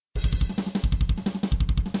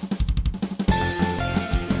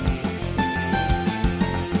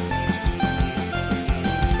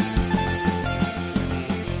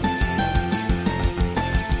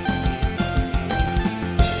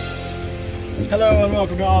Hello and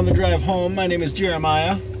welcome to On the Drive Home. My name is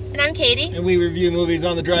Jeremiah, And I'm Katie. and we review movies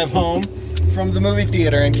on the drive home from the movie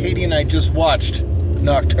theater. And Katie and I just watched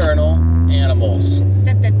Nocturnal Animals,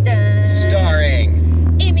 Dun, dun, dun.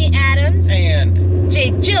 starring Amy Adams, and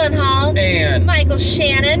Jake Gyllenhaal, Michael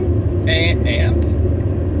Shannon, and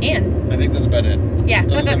I think that's about it. yeah,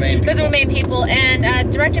 Those are the main those are the people. main people,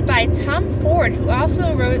 and directed by Tom Ford, who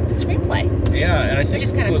also wrote the screenplay. Yeah, and I think Which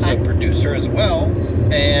is kinda he was fun. a producer as well.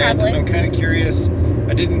 And Probably. I'm kind of curious.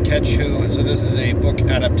 I didn't catch who. So this is a book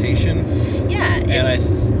adaptation. Yeah,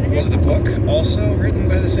 And was the book also written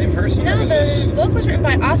by the same person? No, or was the this... book was written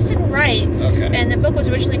by Austin Wright, Okay. and the book was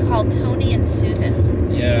originally called Tony and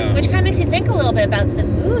Susan, Yeah. which kind of makes you think a little bit about the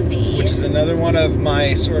movie. Which is another one of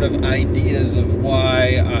my sort of ideas of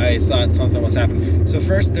why I thought something was happening. So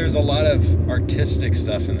first, there's a lot of artistic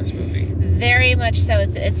stuff in this movie. Very much so.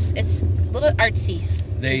 It's a little bit artsy.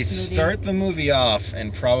 They this movie. start the movie off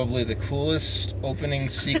in probably the coolest opening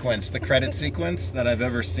sequence, the credit sequence that I've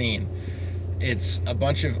ever seen. It's a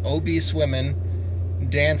bunch of obese women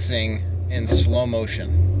dancing in slow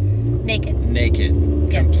motion. Naked.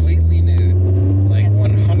 Yes. Completely nude. Like Yes.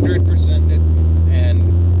 100% nude.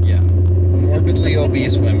 And, yeah, morbidly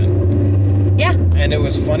obese women. Yeah. And it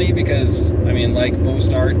was funny because, I mean, like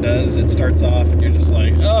most art does, it starts off and you're just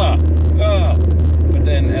like, oh. But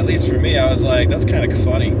then, at least for me, I was like, that's kind of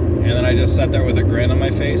funny. And then I just sat there with a grin on my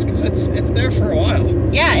face because it's there for a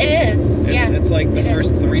while. Yeah, it is. It's like the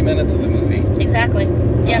first 3 minutes of the movie. Exactly.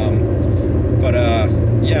 Yeah.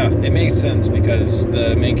 Yeah, it makes sense because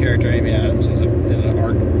the main character, Amy Adams, is an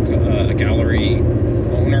art gallery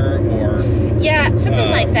owner or... Yeah, something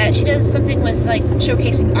like that. She does something with, like,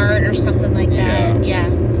 showcasing art or something like that. Yeah.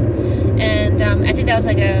 And I think that was,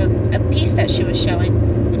 like, a piece that she was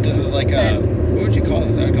showing. But this is like what would you call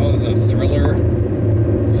this? I would call this a thriller?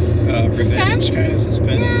 Suspense? Revenge kind of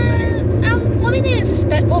suspense thing? Well, I mean, maybe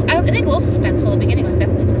suspense. Well, I think a little suspenseful. The beginning was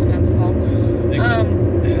definitely suspenseful. It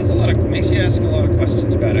has makes you ask a lot of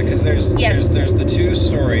questions about it because there's the two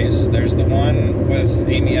stories. There's the one with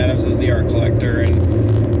Amy Adams as the art collector,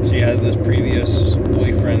 and she has this previous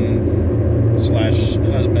boyfriend /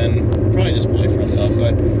 husband, probably just boyfriend though,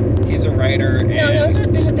 but he's a writer. And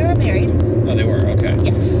they were married. Oh, they were, okay.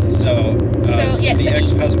 Yeah. So the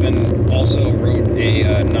ex-husband also wrote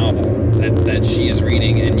a novel that she is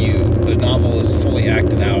reading, and the novel is fully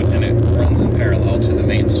acted out, and it runs in parallel to the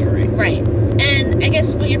main story. Right. And I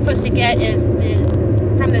guess what you're supposed to get is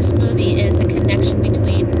from this movie is the connection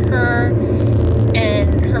between her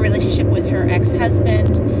and her relationship with her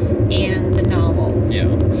ex-husband and the novel. Yeah.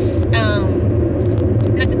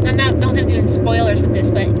 Not that I'm doing spoilers with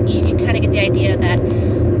this, but you can kind of get the idea that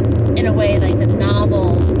in a way, like, the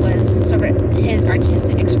novel was sort of his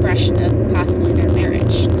artistic expression of possibly their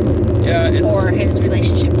marriage. Yeah, or his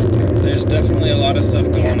relationship with her. There's definitely a lot of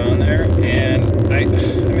stuff going on there, and I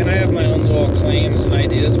mean, I have my own little claims and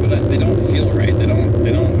ideas, but they don't feel right. They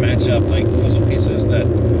don't match up like puzzle pieces that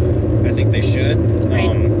I think they should.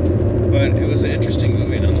 Right. But it was an interesting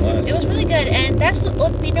movie nonetheless. It was really good, and that's what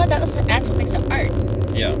makes it art.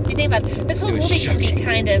 Yeah. You think about it, this whole movie can be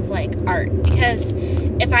kind of like art, because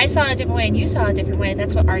if I saw it a different way and you saw it a different way,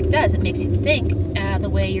 that's what art does. It makes you think the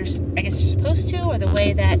way you're supposed to, or the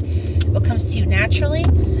way that what comes to you naturally,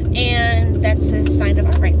 and that's a sign of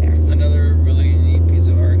art right there. Another really neat piece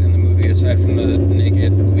of art in the movie, aside from the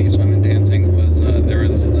naked obese women dancing, was there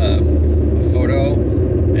was a photo,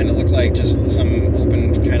 and it looked like just some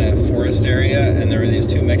open kind of forest area, and there were these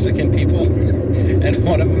two Mexican people, and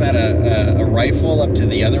one of them had a rifle up to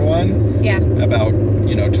the other one. Yeah. About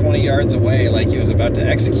 20 yards away, like he was about to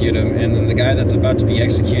execute him, and then the guy that's about to be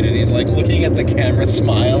executed, he's like looking at the camera,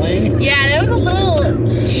 smiling. Yeah, that was a little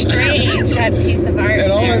strange, that piece of art.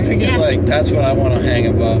 And all there. I'm thinking is like, that's what I want to hang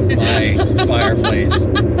above my fireplace.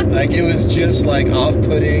 Like, it was just like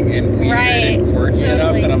off-putting and weird and quirky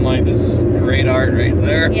enough that I'm like, this is great art right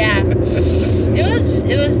there. Yeah.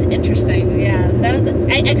 It was interesting. Yeah, that was.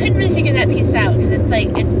 I couldn't really figure that piece out, because it's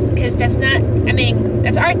like that's not. I mean,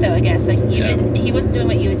 that's art though, I guess. Like, he wasn't doing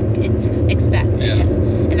what you would expect, I guess,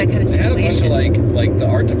 in that kind of situation. They had a bunch of like the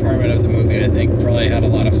art department of the movie, I think, probably had a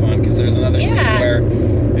lot of fun, because there's another scene where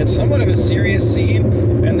it's somewhat of a serious scene,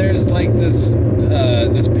 and there's like this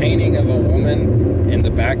painting of a woman in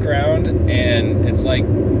the background, and it's like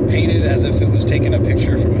painted as if it was taking a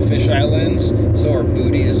picture from a fisheye lens, so her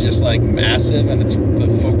booty is just like massive, and it's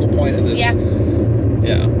the focal point of this. Yeah,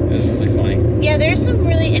 it was really funny. Yeah, there's some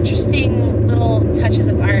really interesting little touches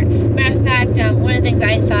of art. Matter of fact, one of the things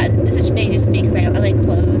I thought, this is maybe just me because I like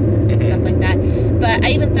clothes and stuff like that, but I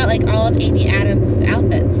even thought like all of Amy Adams'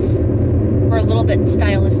 outfits were a little bit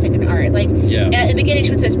stylistic in art. Like, at the beginning,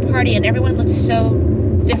 she went to this party, and everyone looked so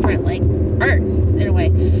different, like art in a way.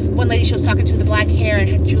 One lady she was talking to with the black hair and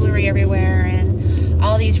had jewelry everywhere, and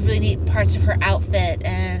all these really neat parts of her outfit,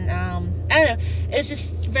 and I don't know, it was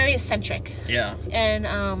just very eccentric. Yeah. And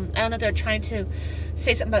I don't know if they're trying to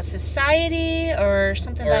say something about society or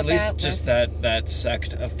something about that. Or at least just that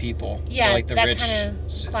sect of people. Yeah, like the that rich, kind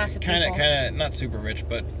of class of people. Kind of, not super rich,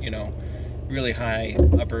 but, really high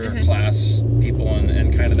upper class people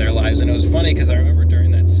and kind of their lives. And it was funny because I remember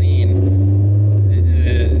during that scene,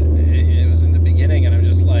 it was in the beginning, and I'm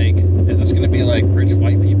just like, is this going to be like Rich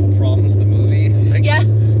White People Problems, the movie? Like, yeah.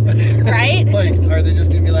 Right? Like, are they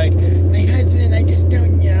just going to be like, my husband, I just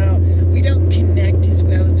don't know. We don't connect as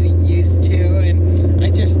well as we used to, and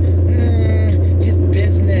I just, his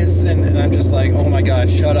business, and I'm just like, oh my God,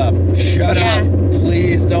 shut up,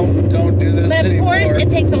 please don't do this anymore. But of course, it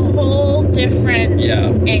takes a whole different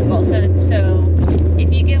angle. So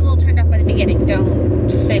if you get a little turned off by the beginning, don't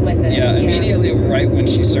just stay with it. Yeah, immediately right when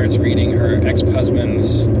she starts reading her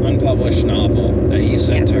ex-husband's unpublished novel that he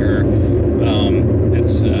sent to her,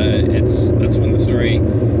 that's when the story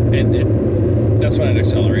that's when it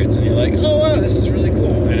accelerates, and you're like, oh wow, this is really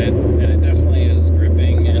cool, and it definitely is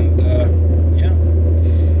gripping, and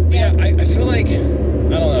I feel like, I don't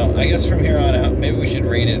know, I guess from here on out maybe we should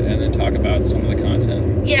rate it and then talk about some of the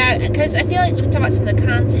content. Yeah, because I feel like we can talk about some of the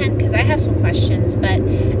content, because I have some questions, but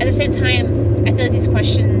at the same time I feel like these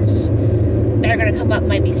questions that are going to come up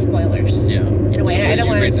might be spoilers. Yeah. In a way, so I don't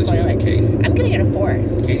want to spoil it. Kate? I'm giving it a 4.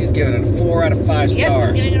 Katie's giving it a 4 out of 5 stars. Yep,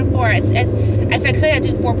 I'm giving it a 4. If I could, I'd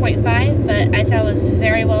do 4.5, but I thought it was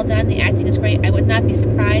very well done. The acting is great. I would not be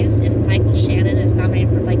surprised if Michael Shannon is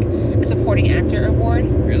nominated for like a supporting actor award.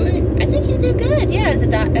 Really? I think he did good. Yeah, as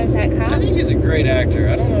that cop. I think he's a great actor.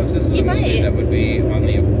 I don't know if this is a movie that would be on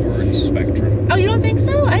the awards spectrum. Oh, you don't think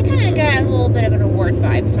so? I kind of got a little bit of an award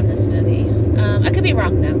vibe from this movie. I could be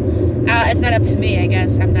wrong though. It's not up to me, I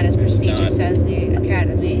guess. I'm not as prestigious as the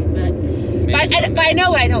Academy, but I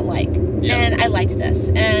know what I don't like, and I liked this,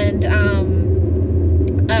 and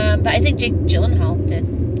but I think Jake Gyllenhaal did a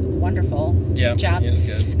wonderful job. He was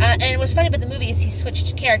good. And what's funny about the movie is he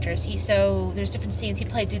switched characters. So there's different scenes. He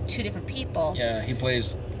played 2 different people. Yeah, he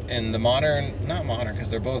plays in the not modern, because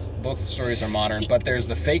they're both stories are modern, but there's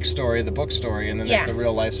the fake story, the book story, and then there's the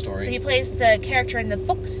real life story. So he plays the character in the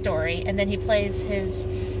book story, and then he plays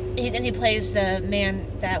he plays the man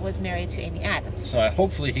that was married to Amy Adams. So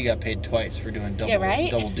hopefully he got paid twice for doing double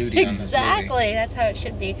duty on this movie. Exactly, that's how it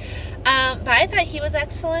should be. But I thought he was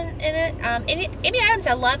excellent in it. Amy Adams,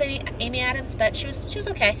 I love Amy Adams, but she was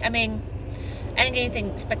okay. I mean, I didn't get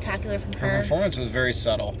anything spectacular from her. Her performance was very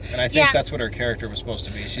subtle, and I think that's what her character was supposed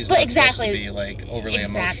to be. She's not supposed to be like overly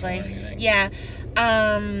emotional or anything. Yeah.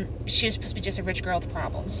 She was supposed to be just a rich girl with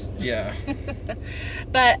problems. Yeah.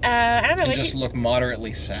 But I don't know. And just look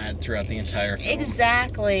moderately sad throughout the entire film.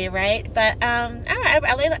 Exactly, right? But I don't know. I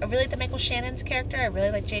really like the Michael Shannon's character. I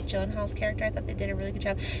really like Jake Gyllenhaal's character. I thought they did a really good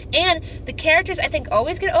job. And the characters I think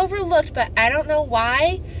always get overlooked, but I don't know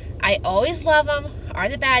why. I always love them. Are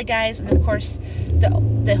the bad guys, and of course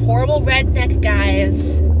the horrible redneck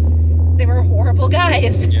guys. They were horrible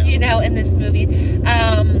guys, in this movie.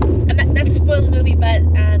 I'm not to spoil the movie, but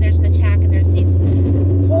there's an attack, and there's these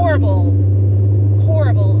horrible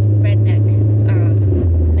redneck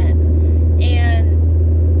men.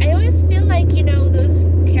 And I always feel like, those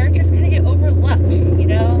characters kind of get overlooked,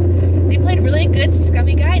 They played really good,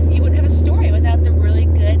 scummy guys, and you wouldn't have a story without the really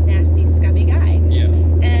good, nasty, scummy guy. Yeah.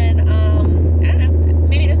 And, I don't know,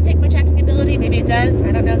 maybe it doesn't take much acting ability, maybe it does,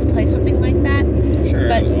 I don't know, to play something like that. Sure,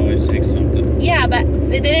 but it always takes something. Yeah, but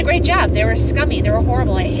they did a great job. They were scummy, they were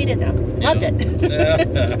horrible, I hated them. Loved it.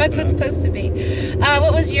 So that's what it's supposed to be.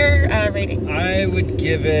 What was your rating? I would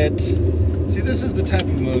give it... See, this is the type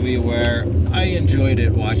of movie where I enjoyed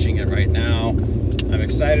it watching it right now. I'm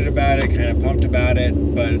excited about it, kind of pumped about it,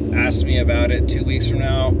 but ask me about it 2 weeks from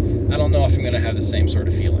now, I don't know if I'm going to have the same sort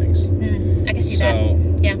of feelings. I can see that. So,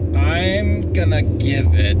 yeah. I'm going to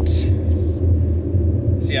give it...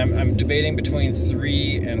 See, I'm debating between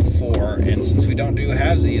 3 and 4, and since we don't do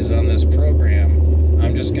halvesies on this program,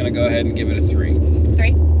 I'm just going to go ahead and give it a 3.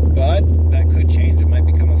 3? But that could change. It might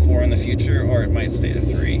become a 4 in the future, or it might stay at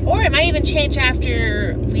 3. Or it might even change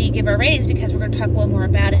after we give our ratings, because we're going to talk a little more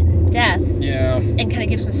about it in depth. Yeah. And kind of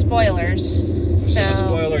give some spoilers. So the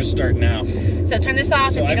spoilers start now. So turn this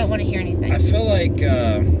off if you don't want to hear anything. I feel like...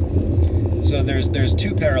 so there's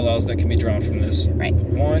 2 parallels that can be drawn from this. Right.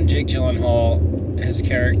 One, Jake Gyllenhaal, his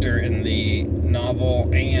character in the novel,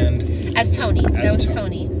 and... As Tony. That was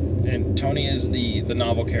Tony. And Tony is the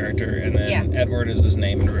novel character, and then Edward is his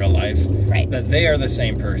name in real life. Right. That they are the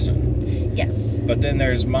same person. Yes. But then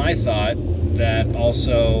there's my thought that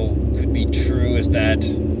also could be true is that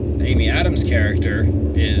Amy Adams' character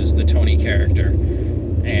is the Tony character,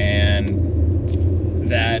 and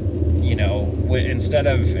that instead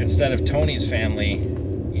of Tony's family,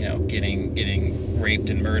 getting raped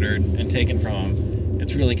and murdered and taken from him,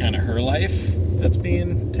 it's really kind of her life that's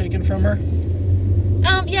being taken from her.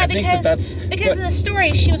 Yeah, because in the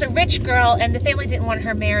story she was a rich girl and the family didn't want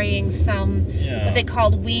her marrying some what they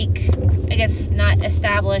called weak, I guess not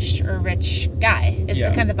established or rich guy. Is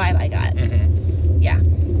the kind of vibe I got. Mm-hmm. Yeah.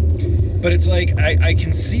 But it's like I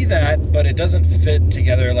can see that, but it doesn't fit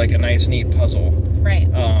together like a nice, neat puzzle. Right.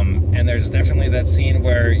 And there's definitely that scene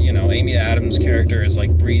where Amy Adams' character is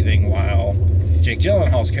like breathing while Jake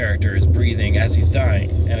Gyllenhaal's character is breathing as he's dying,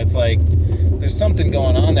 and it's like there's something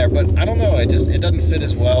going on there, but I don't know. It doesn't fit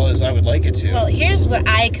as well as I would like it to. Well, here's what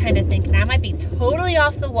I kind of think, and I might be totally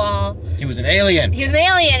off the wall. He was an alien. He was an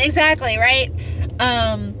alien, exactly, right?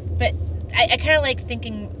 But I kind of like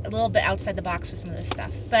thinking a little bit outside the box with some of this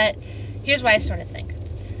stuff. But here's what I sort of think.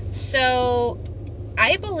 So,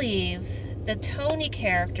 I believe the Tony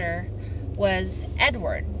character was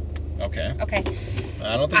Edward. Okay.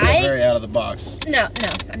 I don't think that's very out of the box. No,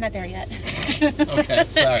 I'm not there yet. Okay,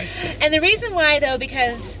 sorry. And the reason why, though,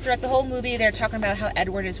 because throughout the whole movie they're talking about how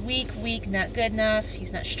Edward is weak, not good enough,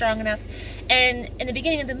 he's not strong enough. And in the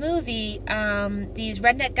beginning of the movie, these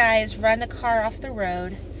redneck guys run the car off the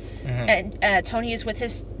road, and Tony is with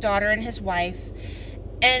his daughter and his wife.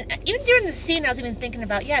 And even during the scene, I was even thinking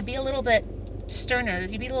about, be a little bit sterner,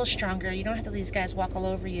 you be a little stronger, you don't have to let these guys walk all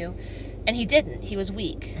over you. And he didn't. He was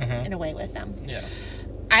weak in a way with them. Yeah.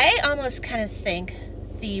 I almost kind of think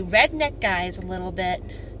the redneck guys a little bit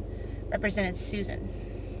represented Susan.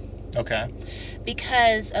 Okay.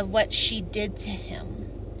 Because of what she did to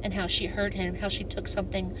him and how she hurt him, how she took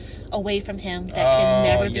something away from him that can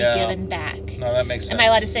never be given back. No, that makes sense. Am I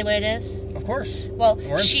allowed to say what it is? Of course. Well,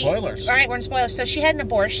 we're in spoilers. All right, we're in spoilers. So she had an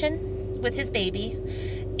abortion with his baby,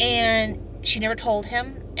 and she never told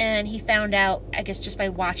him, and he found out, I guess, just by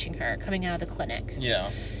watching her coming out of the clinic. Yeah.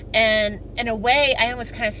 And in a way, I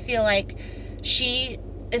almost kind of feel like she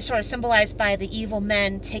is sort of symbolized by the evil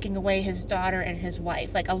men taking away his daughter and his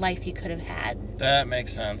wife, like a life he could have had. That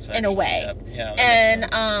makes sense, actually. In a way. Yep. Yeah, that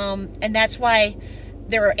makes sense. And that's why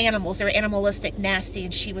there were animals. They were animalistic, nasty,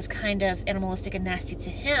 and she was kind of animalistic and nasty to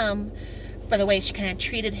him by the way she kind of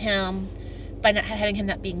treated him, by not having him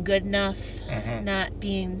not being good enough, not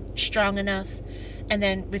being strong enough, and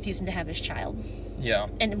then refusing to have his child. Yeah.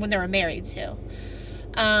 And when they were married, too.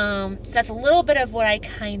 So that's a little bit of what I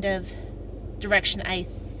kind of direction I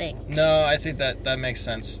think. No, I think that makes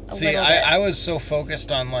sense. See, I was so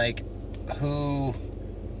focused on like who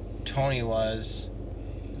Tony was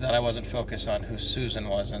that I wasn't focused on who Susan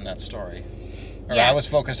was in that story. Or I was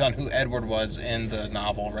focused on who Edward was in the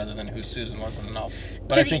novel rather than who Susan was in the novel.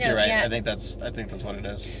 But I think you're right. Yeah. I think that's what it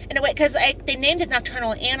is. In a way, because they named it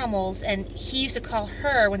Nocturnal Animals, and he used to call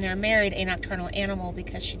her when they were married a nocturnal animal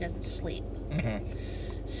because she doesn't sleep.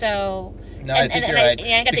 So, no, I think you're right.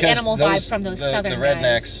 I got the animal vibe from those southern guys. The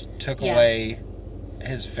rednecks took away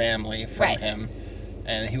his family from him,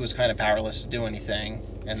 and he was kind of powerless to do anything.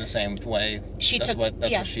 In the same way, that's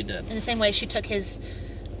what she did. In the same way, she took his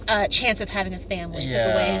chance of having a family, took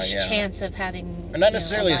away his chance of having. Or not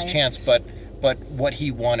necessarily his chance, but what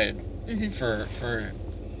he wanted for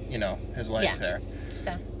his life there.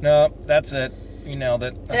 So no, that's it. You nailed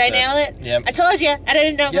it. Did I nail it? Yeah. I told you. I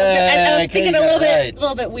didn't know. I was thinking a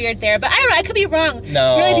little bit weird there, but I don't know. I could be wrong.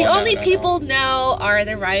 No, really, the only people know are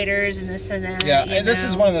the writers and this and that. Yeah, and this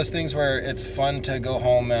is one of those things where it's fun to go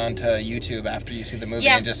home onto YouTube after you see the movie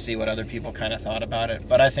and just see what other people kind of thought about it.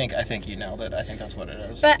 But I think you nailed it. I think that's what it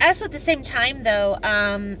is. But also at the same time, though,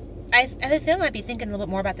 I feel I might be thinking a little bit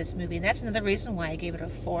more about this movie, and that's another reason why I gave it a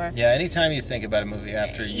 4. Yeah, anytime you think about a movie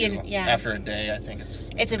after after a day, I think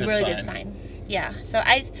it's a really good sign. Yeah, so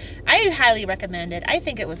I highly recommend it. I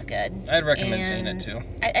think it was good. I'd recommend seeing it too.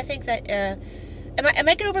 I think that it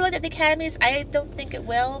might get overlooked at the Academies. I don't think it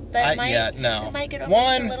will, but it might get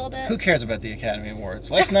overlooked a little bit. Who cares about the Academy Awards?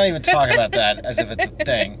 Let's not even talk about that as if it's a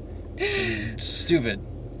thing. It's stupid.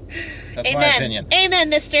 That's my opinion. Amen,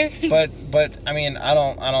 mister. But I mean, I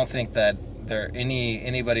don't think that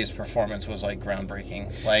anybody's performance was like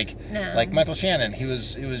groundbreaking. Like Michael Shannon, he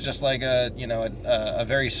was just like a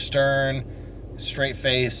very stern,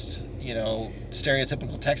 straight-faced,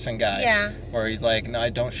 stereotypical Texan guy. Yeah. Where he's like, no, I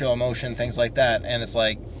don't show emotion, things like that, and it's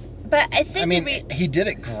like, But I think he did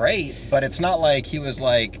it great, but it's not like he was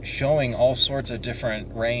like showing all sorts of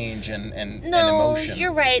different range and emotion. No,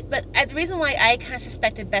 you're right. But the reason why I kind of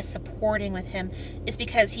suspected Best Supporting with him is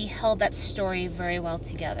because he held that story very well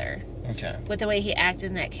together. Okay. With the way he acted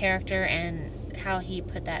in that character and how he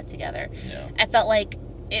put that together. Yeah. I felt like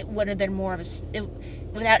it wouldn't have been more of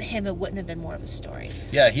without him, it wouldn't have been more of a story.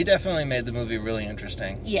 Yeah, he definitely made the movie really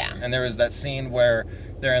interesting. Yeah. And there was that scene where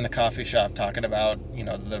they're in the coffee shop talking about,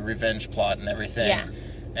 the revenge plot and everything. Yeah.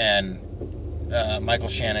 And Michael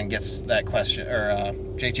Shannon gets that question, or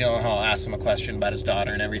Jake Gyllenhaal asks him a question about his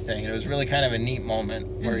daughter and everything. And it was really kind of a neat moment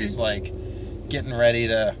where he's like getting ready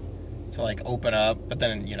to like open up, but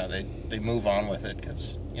then they move on with it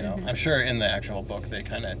because I'm sure in the actual book they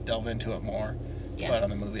kind of delve into it more. Yeah. But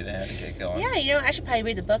on the movie they had to get going. Yeah, I should probably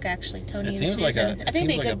read the book actually. Tony and Susan. It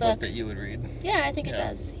seems like a book that you would read. Yeah, I think it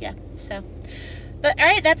does. Yeah. So, but all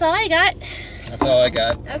right, that's all I got. That's all I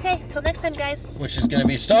got. Okay, till next time, guys. Which is going to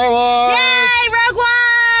be Star Wars. Yay, Rogue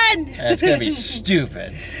One! And it's going to be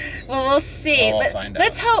stupid. Well, we'll see. We'll find out.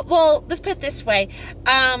 Let's hope. Well, let's put it this way.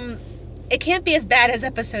 It can't be as bad as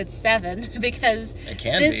Episode 7 because it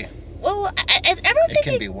can be. Well, I don't think it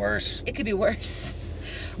can be worse. It could be worse.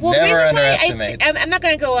 Well, never underestimate. I'm not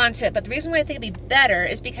going to go on to it, but the reason why I think it'd be better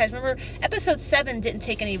is because remember, Episode 7 didn't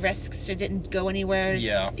take any risks. It didn't go anywhere.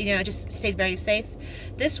 Yeah. It just stayed very safe.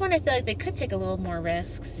 This one, I feel like they could take a little more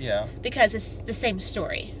risks. Yeah. Because it's the same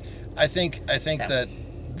story. I think that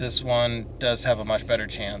this one does have a much better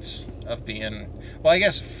chance of being. Well, I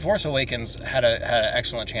guess Force Awakens had an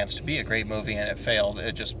excellent chance to be a great movie, and it failed.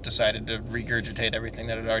 It just decided to regurgitate everything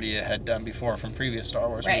that it already had done before from previous Star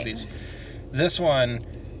Wars movies. This one,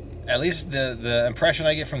 at least the impression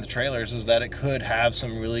I get from the trailers is that it could have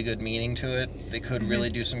some really good meaning to it. They could really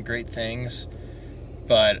do some great things.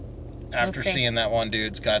 But after seeing that one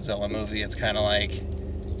dude's Godzilla movie, it's kind of like,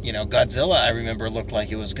 Godzilla, I remember, looked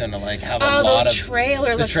like it was going to have a lot of...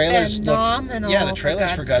 The trailers phenomenal. The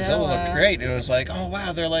trailers for Godzilla looked great. It was like, oh,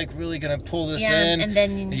 wow, they're like really going to pull this in. And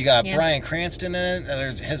then you got Bryan Cranston in it.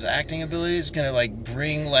 There's his acting ability is going to like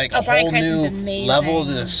bring like a whole new level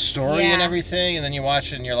to the story and everything. And then you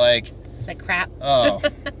watch it and you're like... It's like crap. Oh,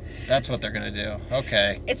 that's what they're going to do.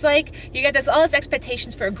 Okay. It's like you got all these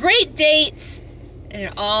expectations for a great date... And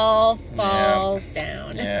it all falls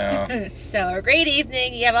down. Yeah. So, a great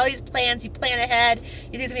evening. You have all these plans. You plan ahead. You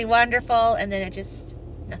think it's going to be wonderful. And then it just...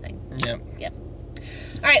 nothing. Yep.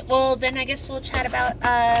 All right. Well, then I guess we'll chat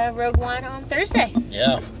about Rogue One on Thursday.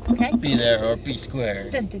 Yeah. Okay. Be there or be square.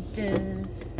 Dun, dun, dun.